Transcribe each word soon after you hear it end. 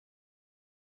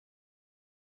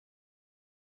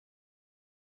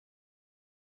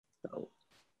So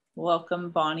welcome,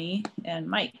 Bonnie and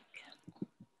Mike.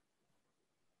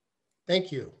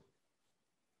 Thank you.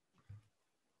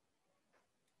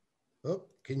 Oh,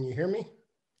 can you hear me?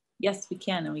 Yes, we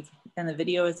can, and the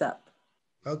video is up.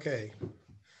 Okay.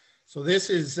 So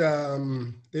this is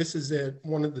at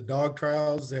one of the dog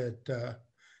trials at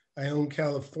Ione,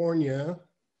 California.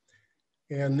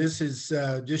 And this is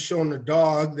just showing a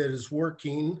dog that is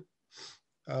working.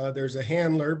 There's a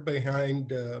handler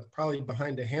behind, probably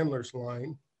behind a handler's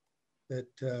line that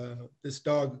this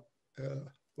dog,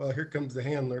 well, here comes the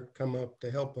handler, come up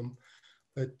to help him.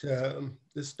 But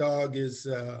this dog is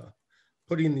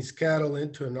putting these cattle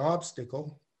into an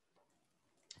obstacle.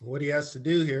 What he has to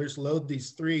do here is load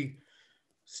these 3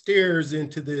 steers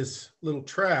into this little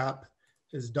trap.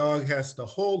 His dog has to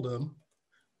hold them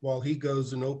while he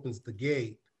goes and opens the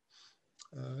gate.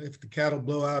 If the cattle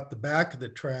blow out the back of the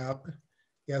trap,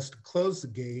 he has to close the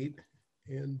gate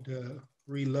and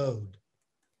reload.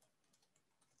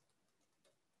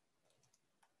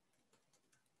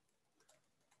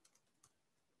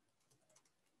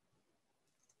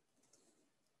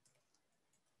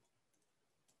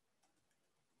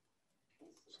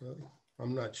 So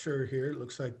I'm not sure here. It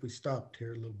looks like we stopped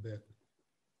here a little bit.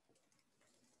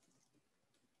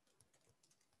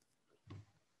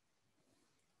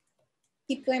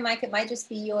 Keep going, Mike. It might just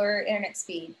be your internet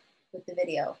speed with the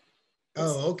video. It's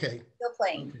okay. Still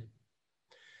playing. Okay.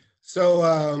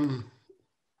 So,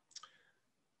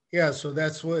 yeah, so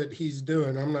that's what he's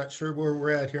doing. I'm not sure where we're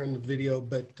at here in the video,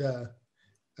 but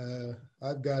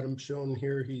I've got him shown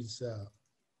here. He's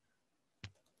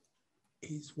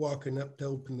walking up to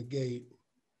open the gate.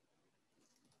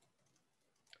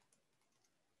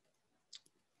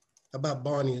 How about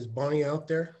Bonnie? Is Bonnie out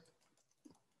there?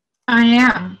 I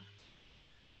am.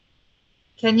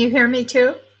 Can you hear me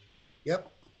too?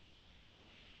 Yep.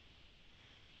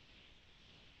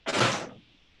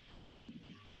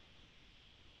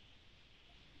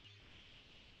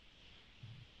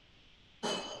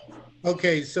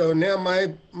 Okay, so now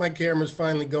my camera's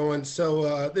finally going.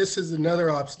 So this is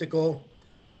another obstacle.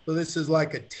 So this is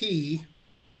like a T.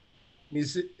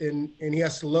 And he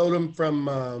has to load them from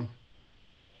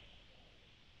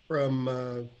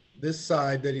this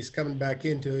side that he's coming back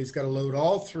into. He's got to load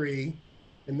all 3,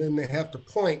 and then they have to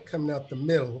point coming out the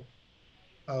middle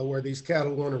where these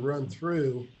cattle want to run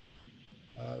through.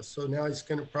 So now he's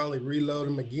going to probably reload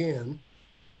them again.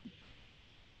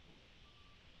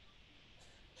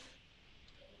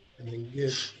 And then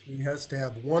he has to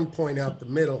have 1 point out the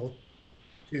middle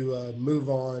to move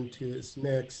on to his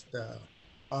next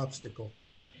obstacle.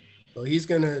 So he's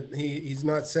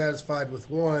not satisfied with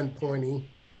 1 pointing.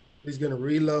 He's going to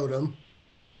reload them.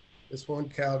 This one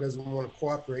cow doesn't want to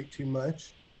cooperate too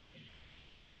much.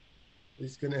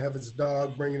 He's going to have his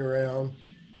dog bring it around.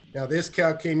 Now this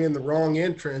cow came in the wrong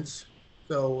entrance,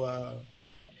 so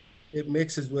it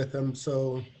mixes with him.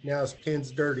 So now his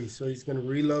pen's dirty. So he's going to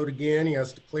reload again. He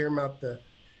has to clear him out the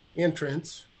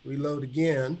entrance, reload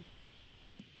again.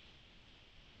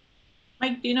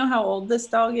 Mike, do you know how old this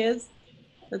dog is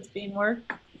that's being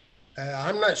worked?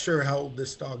 I'm not sure how old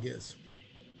this dog is.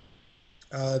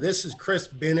 This is Chris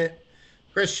Bennett.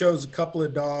 Chris shows a couple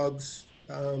of dogs,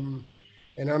 and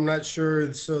I'm not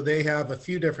sure. So they have a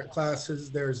few different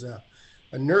classes. There's a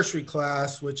nursery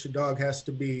class, which a dog has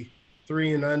to be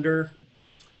 3 and under.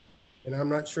 And I'm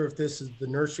not sure if this is the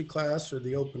nursery class or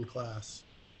the open class.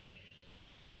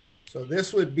 So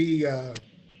this would be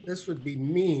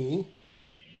me.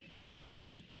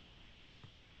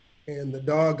 And the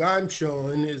dog I'm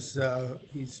showing is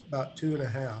he's about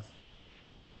 2.5.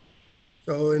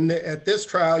 So at this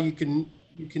trial, you can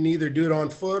either do it on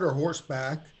foot or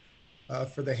horseback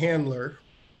for the handler.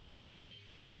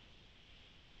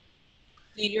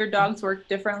 Do your dogs work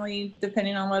differently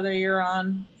depending on whether you're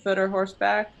on foot or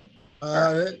horseback?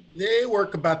 They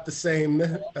work about the same.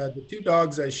 The 2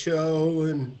 dogs I show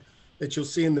and that you'll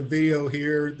see in the video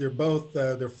here, they're both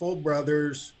they're full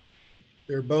brothers.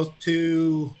 They're both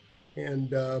 2, and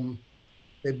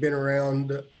they've been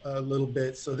around a little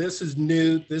bit. So this is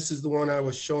Newt. This is the one I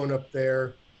was showing up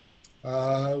there.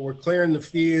 We're clearing the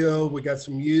field. We got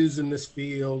some ewes in this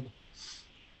field,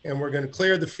 and we're going to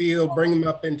clear the field, bring them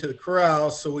up into the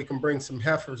corral so we can bring some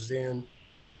heifers in.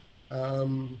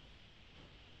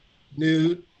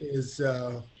 Newt is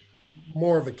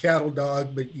more of a cattle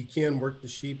dog, but you can work the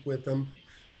sheep with them.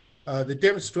 The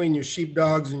difference between your sheep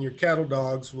dogs and your cattle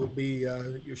dogs will be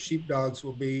your sheep dogs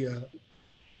will be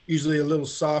usually a little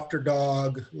softer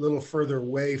dog, a little further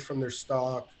away from their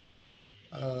stock.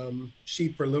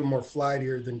 Sheep are a little more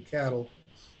flightier than cattle.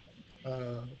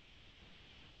 So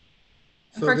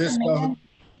this dog,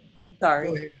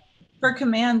 sorry. For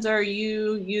commands, are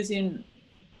you using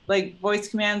like voice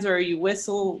commands or are you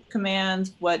whistle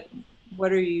commands? What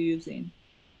are you using?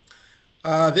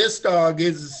 This dog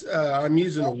is, I'm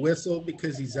using a whistle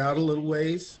because he's out a little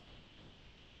ways.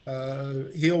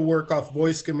 He'll work off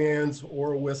voice commands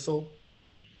or a whistle.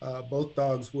 Both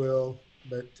dogs will,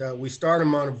 but we start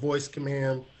him on a voice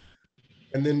command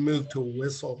and then move to a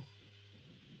whistle.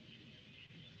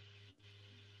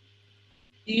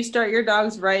 Do you start your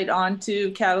dogs right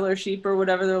onto cattle or sheep or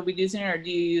whatever they'll be using, or do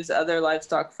you use other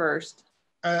livestock first?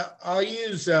 I'll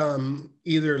use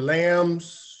either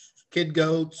lambs, kid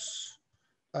goats,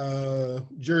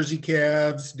 Jersey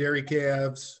calves, dairy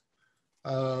calves,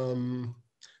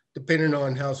 depending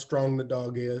on how strong the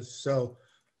dog is. So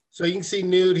you can see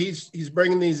Newt, he's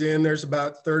bringing these in. There's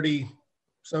about 30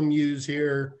 some ewes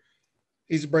here.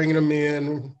 He's bringing them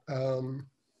in.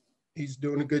 He's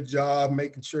doing a good job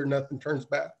making sure nothing turns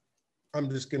back. I'm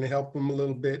just going to help him a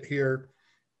little bit here.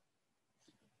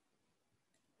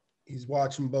 He's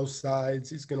watching both sides.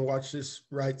 He's going to watch this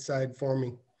right side for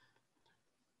me.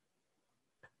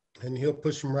 And he'll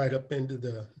push him right up into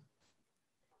the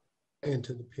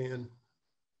pen.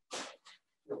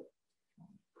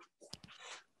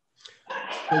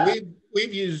 So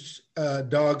we've used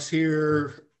dogs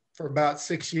here for about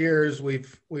 6 years.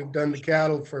 We've done the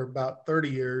cattle for about 30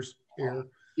 years here.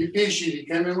 You Pishi,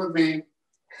 come in with me.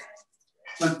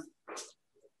 And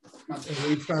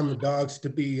we found the dogs to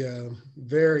be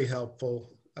very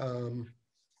helpful.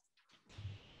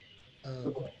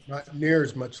 Not near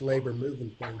as much labor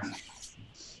moving things.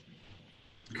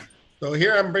 So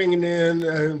here I'm bringing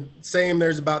in, same,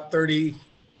 there's about 30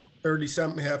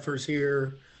 something heifers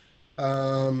here.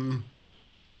 I'm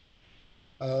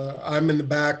in the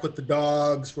back with the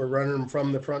dogs. We're running them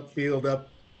from the front field up.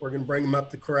 We're going to bring them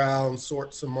up the corral and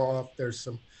sort some off. There's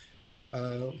some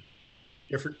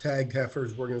different tagged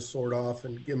heifers we're going to sort off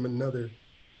and give them another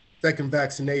second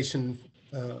vaccination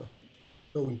so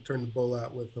we can turn the bull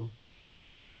out with them.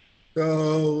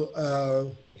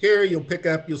 So here you'll pick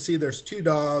up, you'll see there's 2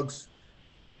 dogs.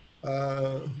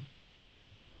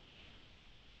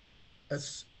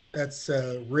 That's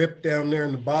Rip down there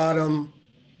in the bottom.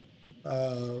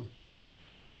 And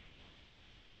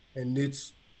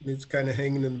Newt's kind of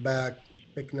hanging in the back,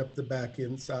 picking up the back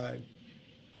inside.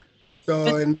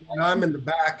 So, and I'm in the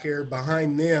back here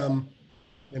behind them,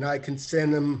 and I can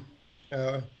send them.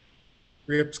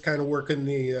 Rip's kind of working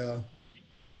the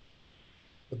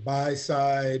buy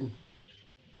side.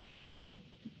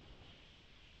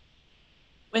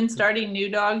 When starting new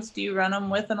dogs, do you run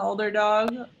them with an older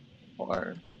dog,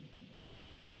 or?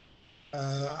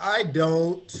 I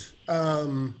don't.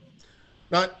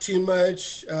 Not too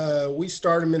much. We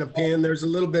start them in a pen. There's a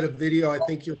little bit of video I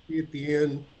think you'll see at the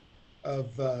end of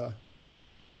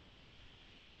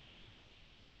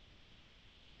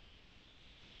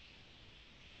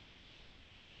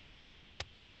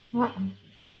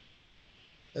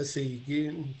let's see,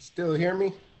 you still hear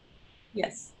me?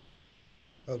 Yes.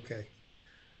 Okay.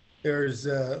 There's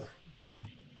a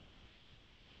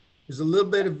little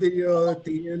bit of video at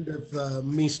the end of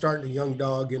me starting a young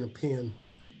dog in a pen.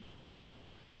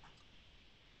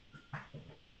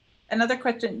 Another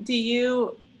question, do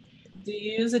you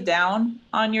use a down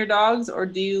on your dogs, or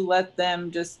do you let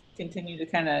them just continue to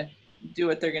kind of do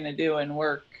what they're going to do and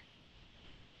work?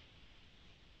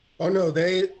 Oh no,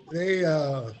 they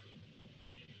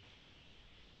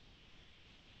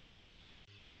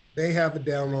have a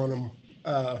down on them.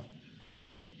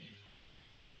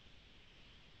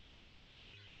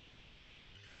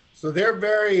 So they're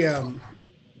very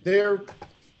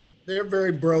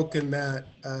very broken that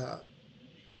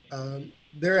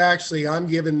they're actually, I'm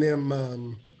giving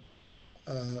them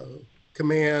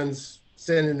commands,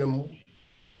 sending them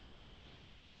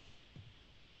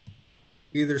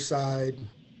either side,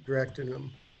 directing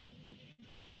them.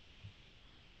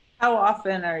 How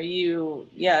often are you,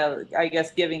 I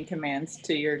guess, giving commands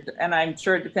to your, and I'm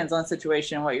sure it depends on the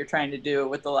situation and what you're trying to do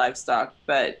with the livestock,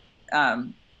 but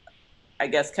I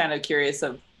guess kind of curious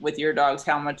of, with your dogs,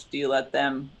 how much do you let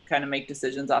them kind of make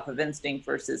decisions off of instinct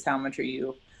versus how much are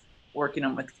you working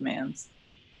them with commands?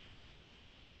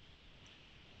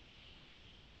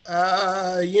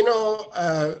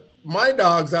 My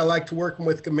dogs, I like to work them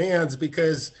with commands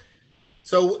because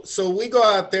so we go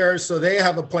out there, so they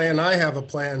have a plan, I have a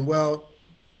plan. Well,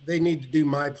 they need to do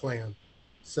my plan.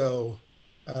 So,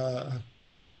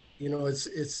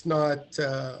 it's not,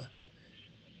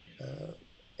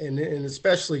 and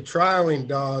especially trialing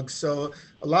dogs. So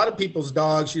a lot of people's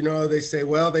dogs, they say,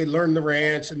 well, they learn the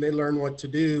ranch and they learn what to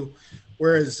do.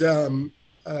 Whereas,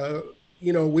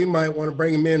 we might want to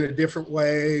bring them in a different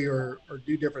way or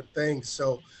do different things.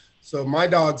 So So my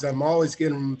dogs, I'm always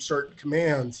giving them certain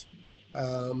commands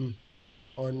on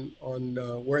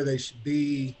where they should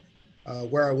be,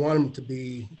 where I want them to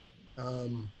be.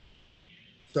 Um,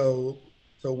 so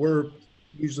we're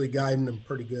usually guiding them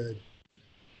pretty good.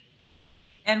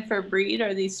 And for breed,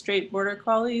 are these straight border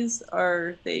collies or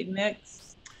are they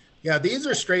mixed? Yeah, these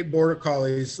are straight border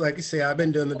collies. Like I say, I've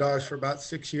been doing the dogs for about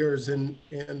 6 years, and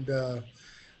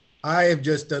I have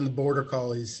just done the border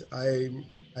collies. I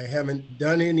haven't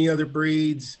done any other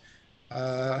breeds.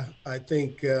 I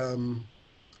think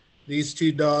these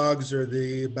two dogs are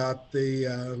about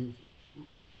the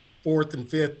fourth and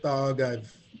fifth dog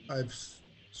I've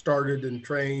started and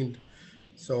trained.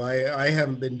 So I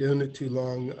haven't been doing it too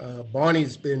long.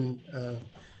 Bonnie's been,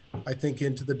 I think,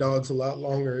 into the dogs a lot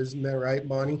longer. Isn't that right,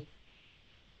 Bonnie?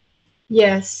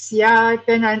 Yes, yeah, I've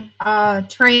been on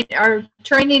training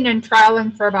and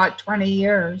trialing for about 20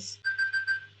 years.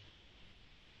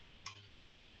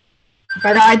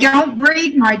 But I don't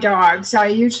breed my dogs. I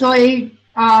usually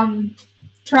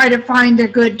try to find a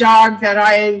good dog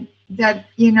that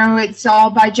you know, it's all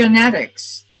by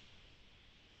genetics.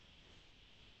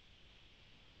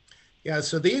 Yeah,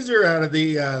 so these are out of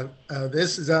the,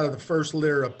 this is out of the first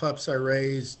litter of pups I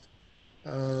raised.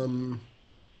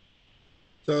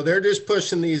 So they're just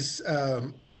pushing these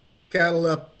cattle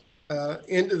up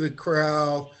into the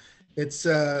corral. It's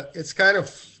kind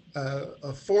of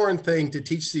a foreign thing to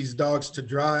teach these dogs to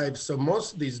drive. So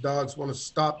most of these dogs want to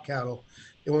stop cattle.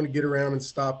 They want to get around and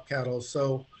stop cattle.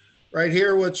 So right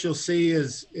here, what you'll see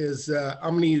is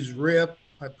I'm going to use Rip.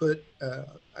 I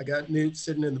got Newt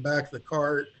sitting in the back of the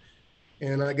cart,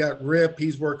 and I got Rip.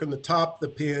 He's working the top of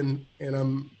the pen, and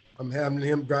I'm having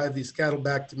him drive these cattle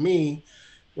back to me,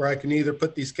 where I can either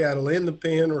put these cattle in the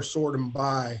pen or sort them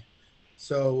by.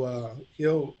 So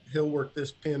he'll work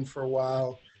this pen for a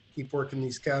while, keep working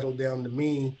these cattle down to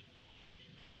me.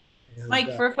 And,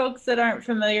 Mike, for folks that aren't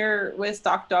familiar with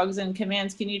stock dogs and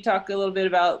commands, can you talk a little bit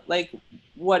about like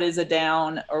what is a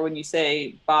down, or when you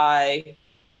say by,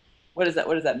 what does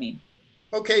that mean?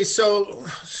 Okay, so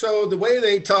the way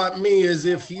they taught me is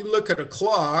if you look at a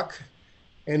clock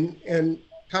and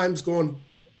time's going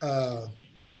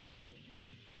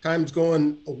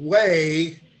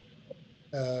away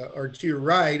or to your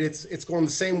right, it's going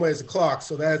the same way as the clock.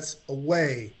 So that's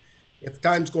away. If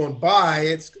time's going by,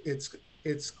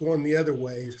 it's going the other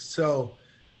way. So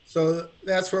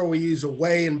that's where we use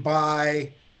away and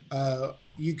by.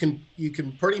 You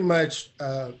can pretty much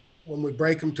when we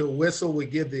break them to a whistle, we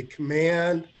give the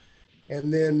command,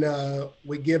 and then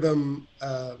we give them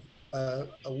a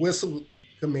whistle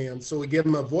command. So we give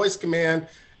them a voice command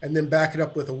and then back it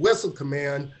up with a whistle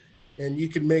command. And you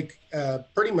can make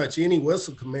pretty much any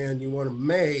whistle command you want to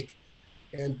make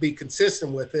and be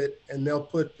consistent with it, and they'll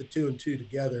put the 2 and 2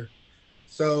 together.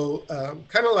 So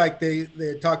kind of like they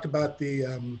talked about the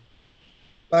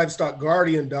livestock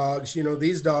guardian dogs. You know,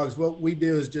 these dogs, what we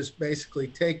do is just basically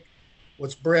take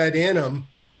what's bred in them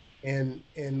and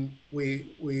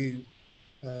we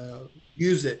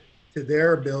use it to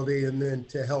their ability and then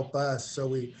to help us. So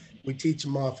we teach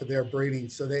them off of their breeding.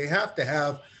 So they have to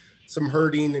have some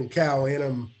herding and cow in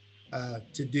them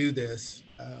to do this.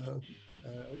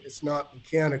 It's not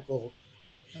mechanical.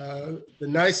 The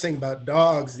nice thing about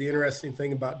dogs, the interesting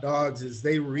thing about dogs is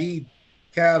they read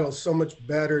cattle so much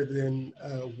better than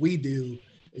we do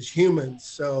as humans.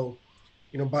 So,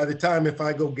 you know, by the time if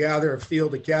I go gather a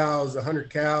field of cows, 100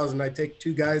 cows, and I take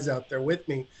 2 guys out there with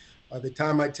me, by the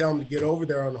time I tell them to get over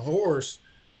there on a horse,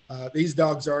 these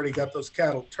dogs already got those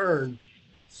cattle turned.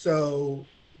 So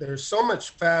they're so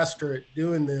much faster at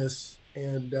doing this,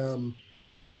 and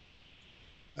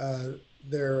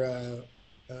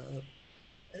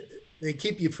they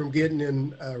keep you from getting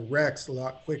in wrecks a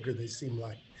lot quicker. They seem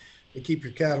like they keep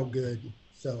your cattle good.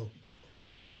 So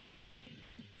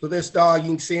this dog, you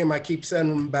can see him. I keep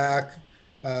sending him back.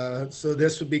 So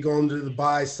this would be going to the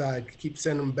buy side. Keep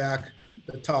sending him back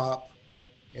the top,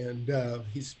 and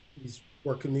he's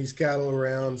working these cattle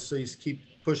around. So he's keep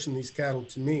pushing these cattle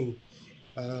to me.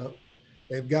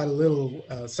 They've got a little.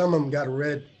 Some of them got a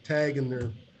red tag in their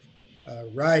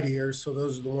right ear, so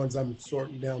those are the ones I'm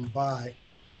sorting down by.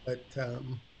 But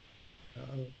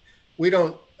we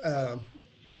don't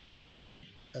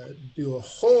do a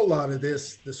whole lot of the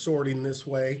sorting this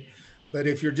way. But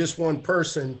if you're just one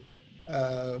person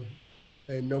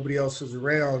and nobody else is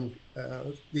around,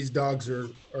 these dogs are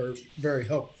very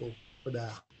helpful for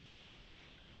that.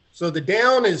 So the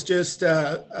down is just,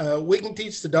 we can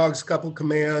teach the dogs a couple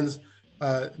commands.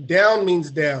 Down means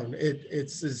down.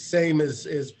 It's the same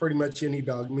as pretty much any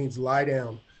dog. It means lie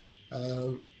down.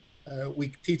 We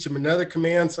teach them another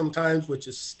command sometimes, which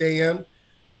is stand.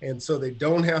 And so they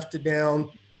don't have to down.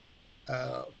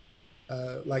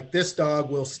 Like this dog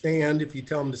will stand if you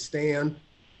tell him to stand.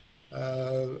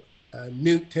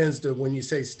 Newt tends to, when you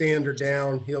say stand or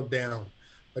down, he'll down.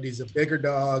 But he's a bigger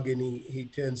dog and he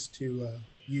tends to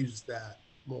use that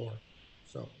more.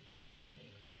 So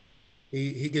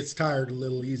he gets tired a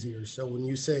little easier. So when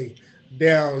you say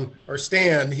down or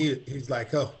stand, he's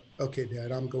like, oh, okay,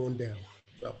 Dad, I'm going down.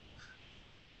 So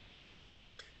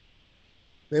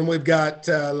then we've got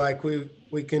like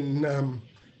we can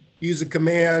use a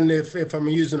command if I'm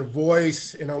using a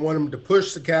voice and I want them to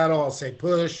push the cattle, I'll say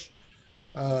push.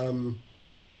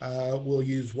 We'll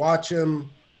use watch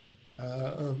them.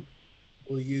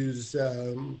 We'll use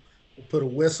we'll put a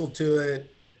whistle to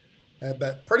it.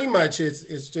 But pretty much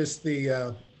it's just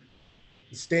the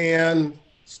stand,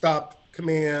 stop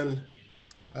command,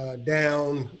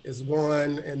 down is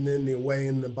one, and then the away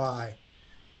and the by.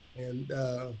 And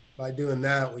by doing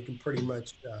that, we can pretty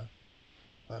much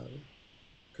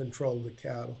control the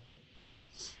cattle.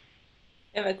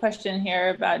 I have a question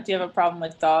here about, do you have a problem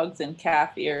with dogs and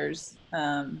calf ears,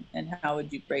 and how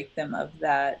would you break them of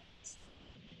that?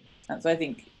 So I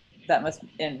think that must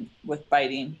end with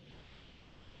biting.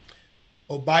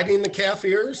 Oh, biting the calf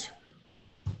ears?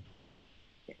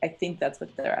 I think that's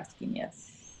what they're asking,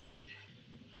 yes.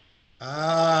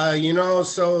 You know,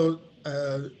 so,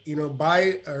 you know,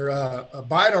 bite or a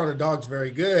bite on a dog's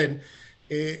very good.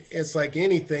 It's like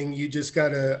anything, you just got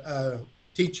to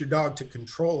teach your dog to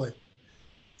control it.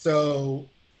 So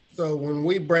when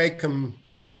we break them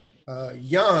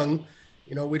young,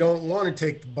 you know, we don't want to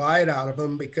take the bite out of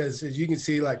them because, as you can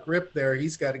see, like Rip there,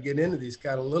 he's got to get into these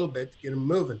cattle a little bit to get them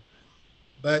moving.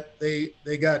 But they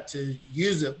got to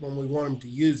use it when we want them to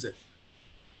use it.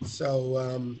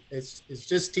 So it's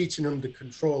just teaching them to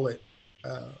control it.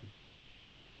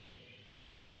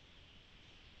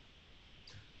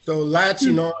 So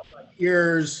latching on like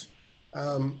ears,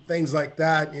 things like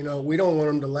that, you know, we don't want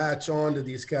them to latch on to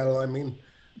these cattle. I mean,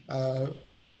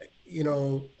 you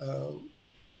know,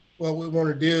 what we want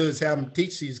to do is have them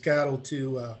teach these cattle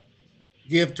to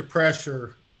give to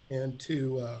pressure and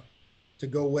to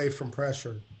go away from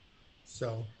pressure.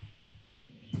 So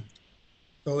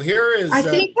here is. I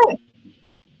think that,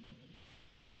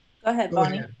 Go ahead,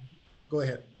 Bonnie. Go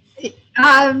ahead.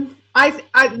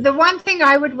 The one thing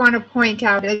I would want to point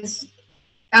out is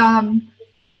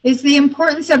the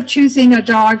importance of choosing a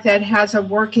dog that has a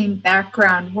working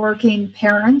background, working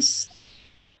parents.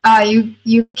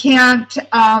 You can't,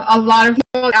 a lot of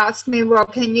people ask me, well,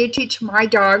 can you teach my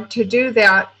dog to do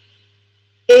that?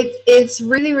 It's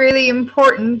really, really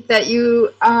important that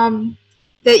you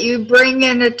bring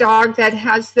in a dog that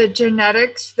has the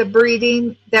genetics, the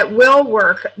breeding that will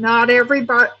work. Not every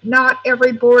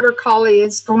border collie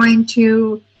is going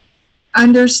to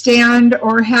understand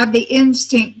or have the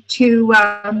instinct to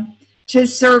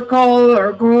circle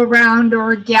or go around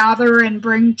or gather and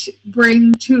bring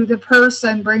to the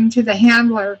person, bring to the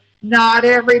handler. Not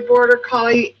every border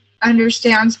collie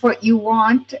understands what you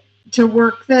want to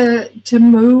work to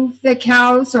move the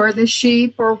cows or the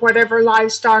sheep or whatever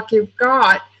livestock you've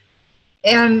got.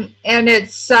 And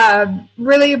it's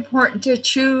really important to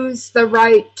choose the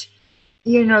right,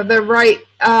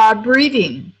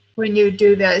 breeding when you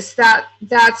do this.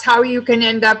 That's how you can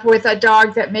end up with a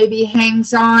dog that maybe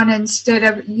hangs on instead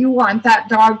of, you want that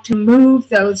dog to move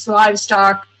those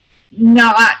livestock,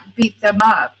 not beat them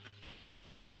up.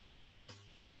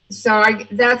 So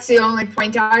that's the only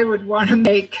point I would want to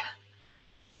make.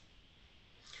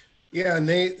 Yeah, and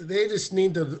they just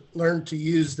need to learn to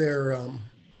use their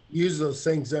use those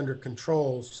things under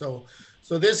control. So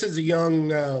this is a young,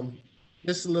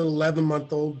 this is a little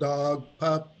 11-month-old dog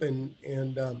pup, and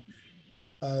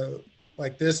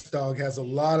like this dog has a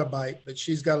lot of bite, but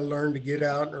she's got to learn to get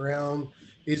out and around.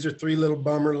 These are 3 little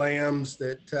bummer lambs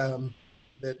that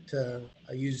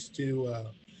I used to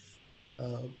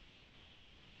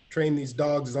train these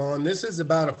dogs on. This is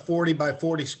about a 40 by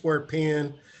 40 square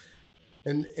pen.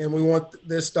 And we want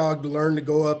this dog to learn to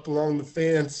go up along the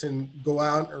fence and go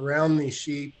out and around these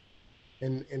sheep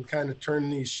and kind of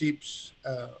turn these sheep's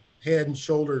head and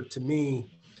shoulder to me.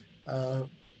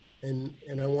 And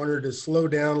I want her to slow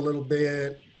down a little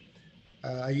bit.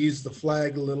 I use the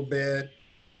flag a little bit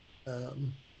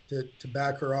to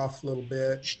back her off a little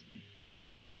bit.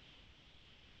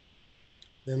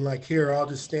 Then like here, I'll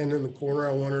just stand in the corner.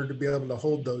 I want her to be able to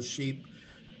hold those sheep.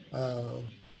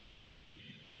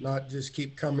 Not just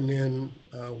keep coming in,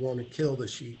 want to kill the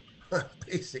sheep,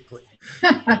 basically.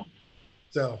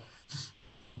 So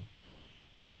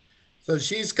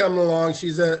she's coming along.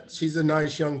 She's a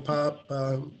nice young pup.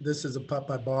 This is a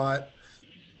pup I bought,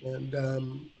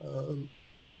 and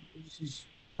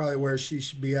probably where she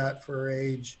should be at for her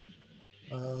age.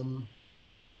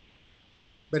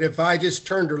 But if I just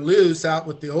turned her loose out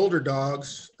with the older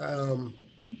dogs,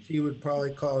 she would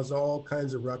probably cause all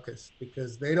kinds of ruckus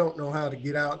because they don't know how to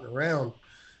get out and around.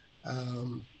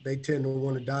 They tend to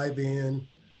want to dive in.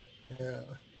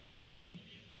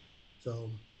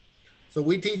 So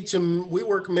we teach them, we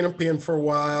work them in a pen for a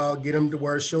while, get them to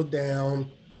where she'll down,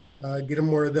 get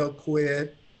them where they'll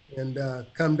quit and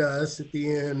come to us at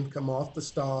the end, come off the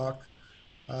stalk.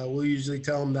 We'll usually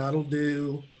tell them that'll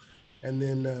do and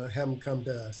then have them come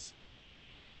to us.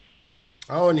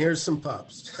 Oh, and here's some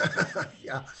pups.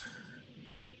 Yeah.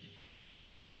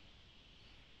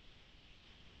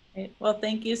 Great. Well,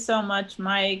 thank you so much,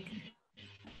 Mike.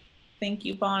 Thank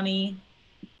you, Bonnie.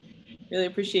 Really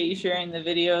appreciate you sharing the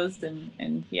videos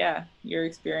and yeah, your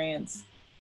experience.